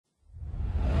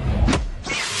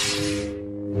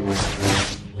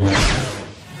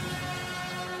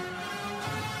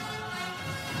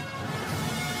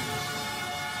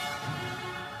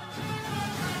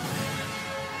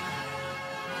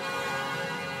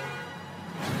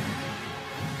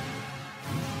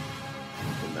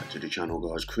to the channel,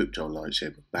 guys. Crypto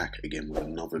Lightsaber back again with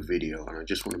another video, and I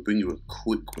just want to bring you a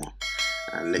quick one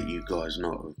and let you guys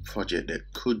know of a project that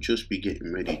could just be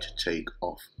getting ready to take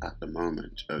off at the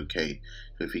moment. Okay,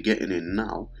 so if you're getting in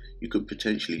now, you could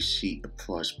potentially see a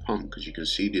price pump because you can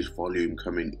see this volume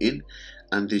coming in,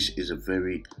 and this is a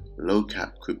very low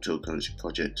cap cryptocurrency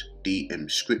project,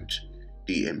 DMScript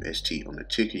DMST on the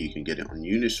ticker. You can get it on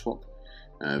Uniswap.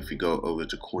 If you go over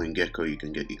to CoinGecko, you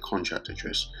can get the contract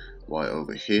address right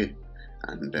over here.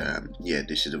 And yeah,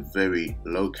 this is a very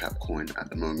low cap coin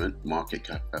at the moment, market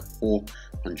cap at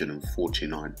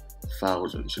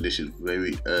 449,000. So this is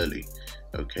very early.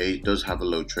 Okay, it does have a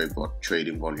low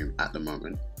trading volume at the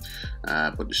moment,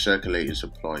 but the circulating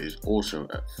supply is also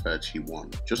at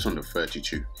 31, just under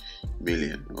 32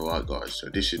 million. All right, guys. So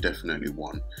this is definitely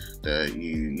one that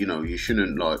you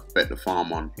shouldn't like bet the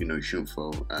farm on. You shouldn't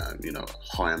throw a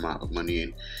high amount of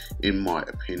money in my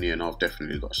opinion. I've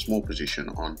definitely got a small position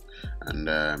on, and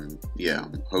yeah,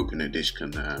 I'm hoping that this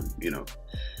can do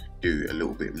a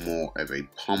little bit more of a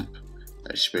pump,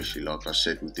 especially like I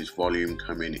said, with this volume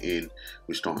coming in.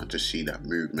 We're starting to see that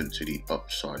movement to the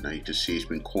upside. Now you can see it's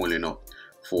been coiling up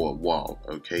for a while.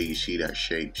 Okay, you see that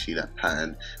shape, see that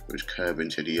pattern, it's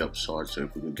curving to the upside. So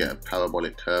if we can get a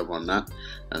parabolic curve on that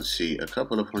and see a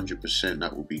couple of 100%,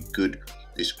 that would be good.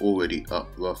 It's already up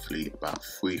roughly about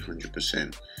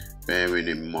 300%, bearing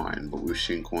in mind, but we've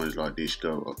seen coins like this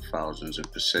go up thousands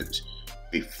of percent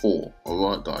before. All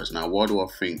right, guys. Now why do I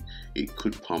think it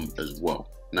could pump as well?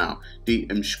 Now,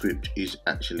 DMScript is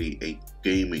actually a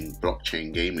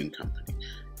blockchain gaming company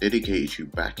dedicated to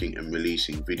backing and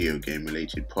releasing video game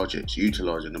related projects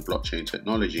utilizing the blockchain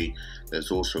technology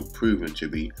that's also proven to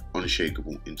be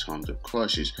unshakable in times of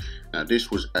crisis. Now,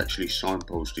 this was actually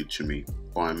signposted to me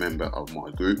by a member of my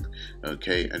group,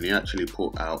 okay, and he actually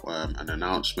put out an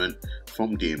announcement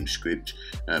from DMScript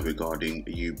regarding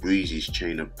Breezy's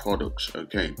chain of products,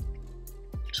 okay.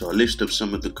 So a list of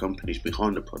some of the companies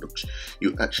behind the products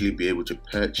you'll actually be able to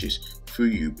purchase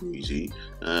through Breezy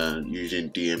using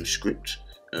DMScript.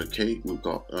 Okay, we've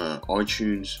got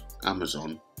iTunes,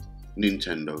 Amazon,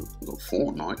 Nintendo, we've got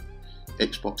Fortnite,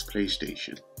 Xbox,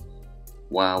 PlayStation,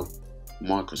 WoW,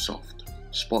 Microsoft,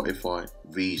 Spotify,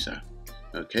 Visa.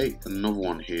 Okay, another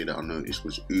one here that I noticed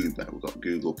was Uber. We've got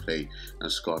Google Play and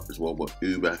Skype as well, but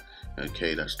Uber,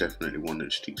 okay, that's definitely one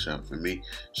that sticks out for me.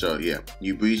 So yeah,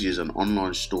 Breezy is an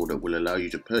online store that will allow you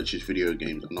to purchase video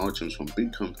games and items from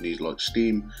big companies like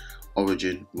Steam,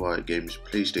 Origin, Riot Games,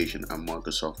 PlayStation and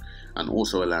Microsoft, and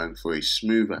also allowing for a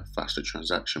smoother, faster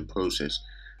transaction process.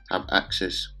 Have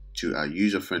access to our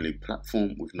user-friendly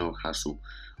platform with no hassle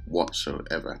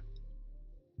whatsoever.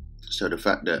 So the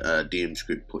fact that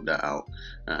DMScript put that out,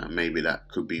 maybe that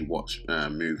could be what's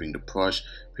moving the price.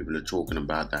 People are talking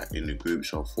about that in the group,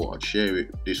 so I thought I'd share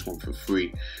this one for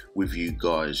free with you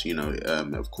guys.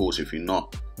 Of course, if you're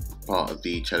not part of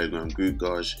the Telegram group,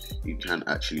 guys, you can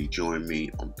actually join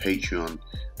me on Patreon,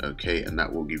 okay, and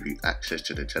that will give you access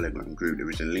to the Telegram group. There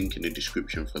is a link in the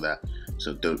description for that,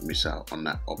 so don't miss out on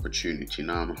that opportunity.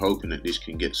 Now I'm hoping that this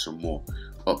can get some more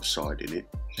upside in it.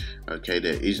 Okay,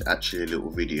 there is actually a little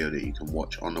video that you can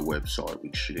watch on the website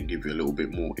which should give you a little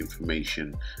bit more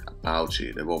information about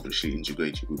it. They've obviously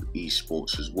integrated with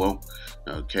esports as well,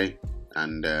 okay,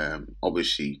 and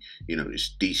obviously it's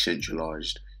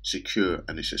decentralized, secure,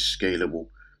 and it's a scalable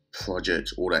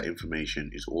project. All that information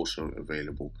is also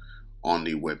available on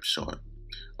the website.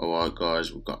 Alright,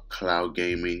 guys, we've got cloud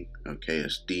gaming, okay,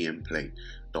 that's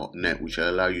dmplay.net, which will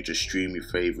allow you to stream your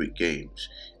favorite games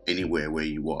anywhere where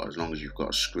you are, as long as you've got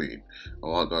a screen.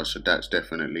 Alright, guys, so that's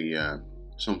definitely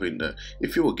something that,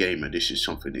 if you're a gamer, this is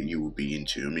something that you will be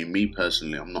into. I mean, me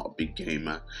personally, I'm not a big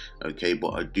gamer, okay, but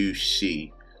I do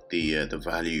see the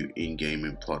value in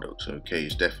gaming products. Okay,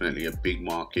 it's definitely a big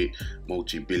market,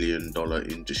 multi-billion-dollar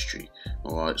industry.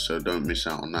 All right, so don't miss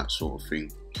out on that sort of thing.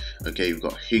 Okay, you've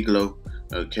got Higlo,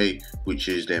 okay, which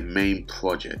is their main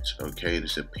project, okay, and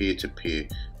it's a peer-to-peer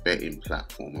betting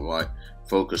platform, all right,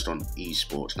 focused on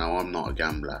esports. Now, I'm not a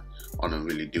gambler, I don't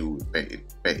really do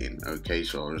betting, okay,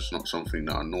 so it's not something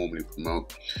that I normally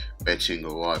promote, betting,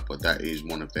 all right, but that is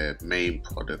one of their main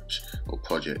products or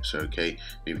projects, okay.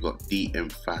 You've got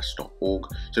dmfast.org,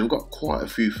 so we've got quite a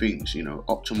few things,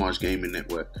 optimized gaming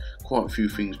network, quite a few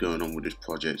things going on with this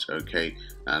project, okay,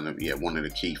 and yeah, one of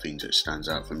the key things that stands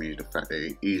out for me is the fact that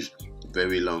it is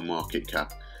very low market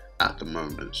cap at the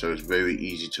moment, so it's very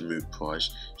easy to move price,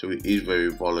 so it is very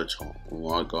volatile. All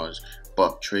right, guys,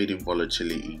 but trading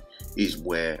volatility is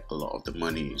where a lot of the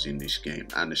money is in this game,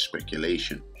 and the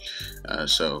speculation.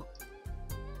 So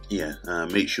yeah,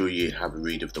 make sure you have a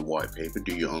read of the white paper,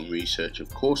 do your own research,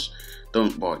 of course.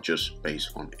 Don't buy just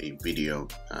based on a video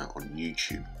on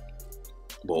YouTube.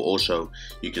 But also,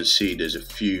 you can see there's a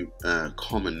few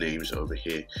common names over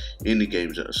here in the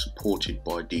games that are supported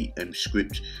by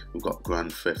DMScript. We've got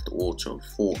Grand Theft Auto,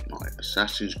 Fortnite,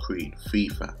 Assassin's Creed,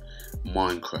 FIFA,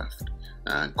 Minecraft,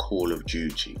 and Call of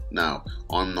Duty. Now,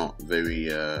 I'm not very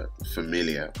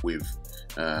familiar with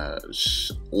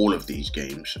all of these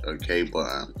games, okay,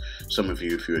 but some of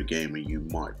you, if you're a gamer, you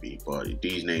might be, but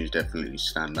these names definitely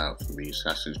stand out for me: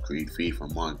 Assassin's Creed,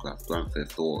 FIFA, Minecraft, Grand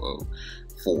Theft Auto,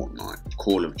 Fortnite,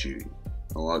 Call of Duty.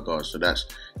 Alright guys, so that's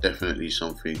definitely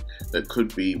something that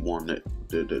could be one that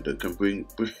can bring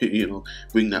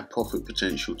bring that profit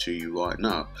potential to you right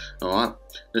now. Alright,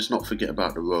 let's not forget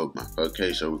about the roadmap.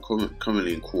 Okay, so we're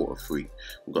currently in Q3.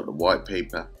 We've got the white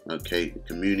paper, okay, the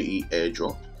community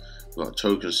airdrop, we've got a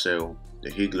token sale,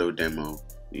 the Higlo demo,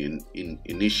 the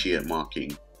initiate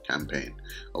marketing campaign.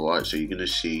 Alright, so you're going to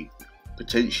see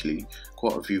potentially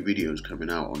quite a few videos coming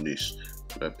out on this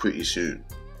pretty soon.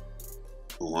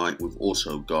 Alright, we've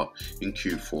also got in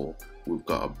Q4, we've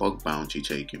got a bug bounty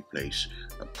taking place,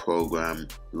 a program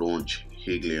launch,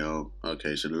 Ehereum.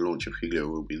 Okay, so the launch of Ehereum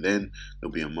will be then,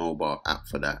 there'll be a mobile app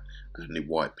for that, and the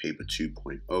white paper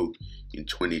 2.0 in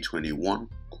 2021,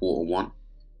 Q1.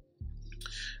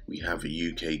 We have a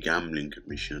UK Gambling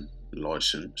Commission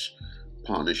license,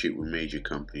 partnership with major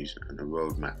companies, and a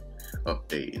roadmap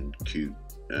update in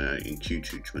Q2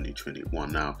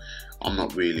 2021. Now, I'm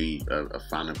not really a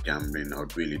fan of gambling. I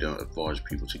really don't advise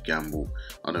people to gamble.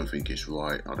 I don't think it's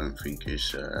right. I don't think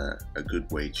it's a good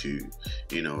way to,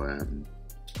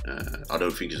 I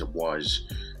don't think it's a wise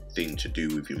thing to do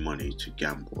with your money, to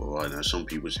gamble. Alright, now some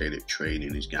people say that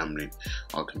trading is gambling.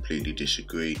 I completely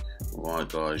disagree. Alright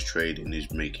guys, trading is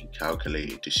making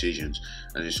calculated decisions,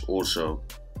 and it's also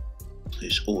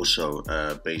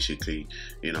basically,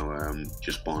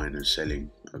 just buying and selling.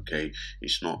 Okay,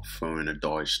 it's not throwing a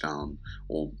dice down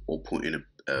or putting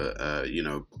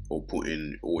or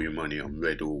putting all your money on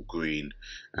red or green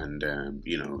and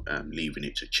leaving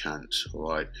it to chance. All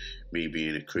right, me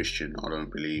being a Christian, I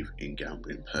don't believe in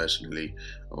gambling personally.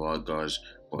 All right, guys.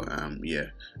 But I'm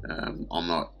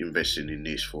not investing in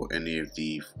this for any of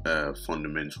the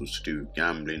fundamentals to do with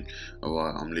gambling.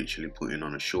 Alright, I'm literally putting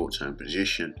on a short-term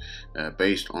position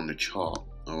based on the chart.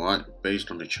 Alright, based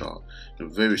on the chart, a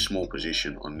very small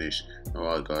position on this.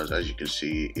 Alright guys, as you can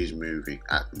see, it is moving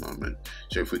at the moment.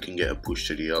 So if we can get a push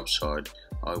to the upside,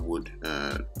 I would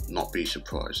not be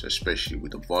surprised, especially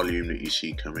with the volume that you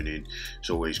see coming in.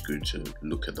 It's always good to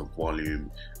look at the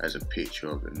volume as a picture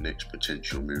of the next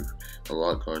potential move.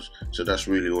 Alright guys, so that's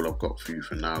really all I've got for you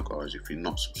for now, guys. If you're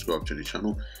not subscribed to the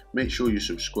channel, make sure you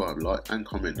subscribe, like and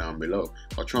comment down below.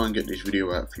 I'll try and get this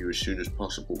video out for you as soon as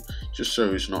possible, just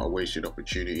so it's not a wasted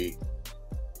opportunity,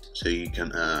 so you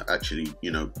can actually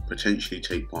potentially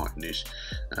take part in this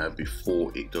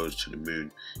before it goes to the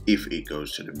moon, if it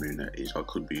goes to the moon, that is. I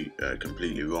could be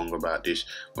completely wrong about this,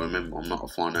 but remember, I'm not a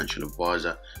financial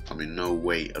advisor. I'm in no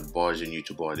way advising you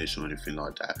to buy this or anything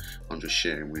like that. I'm just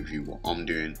sharing with you what I'm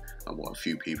doing and what a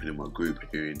few people in my group are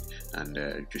doing, and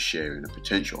just sharing a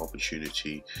potential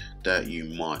opportunity that you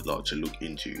might like to look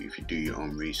into if you do your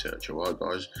own research. Alright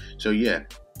guys, so yeah,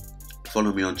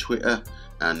 follow me on Twitter,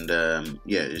 and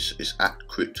it's at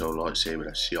Crypto Lightsaber.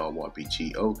 That's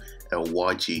CRYPTO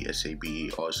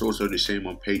LYTSABER. It's also the same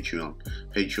on Patreon,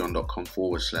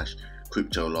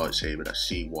 patreon.com/Crypto Lightsaber. That's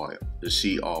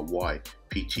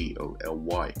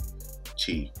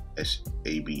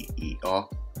CRYPTOLYTSABER,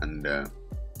 and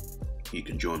you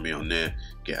can join me on there,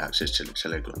 get access to the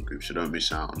Telegram group, so don't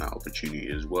miss out on that opportunity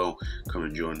as well. Come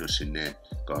and join us in there,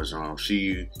 guys, and I'll see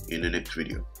you in the next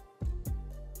video.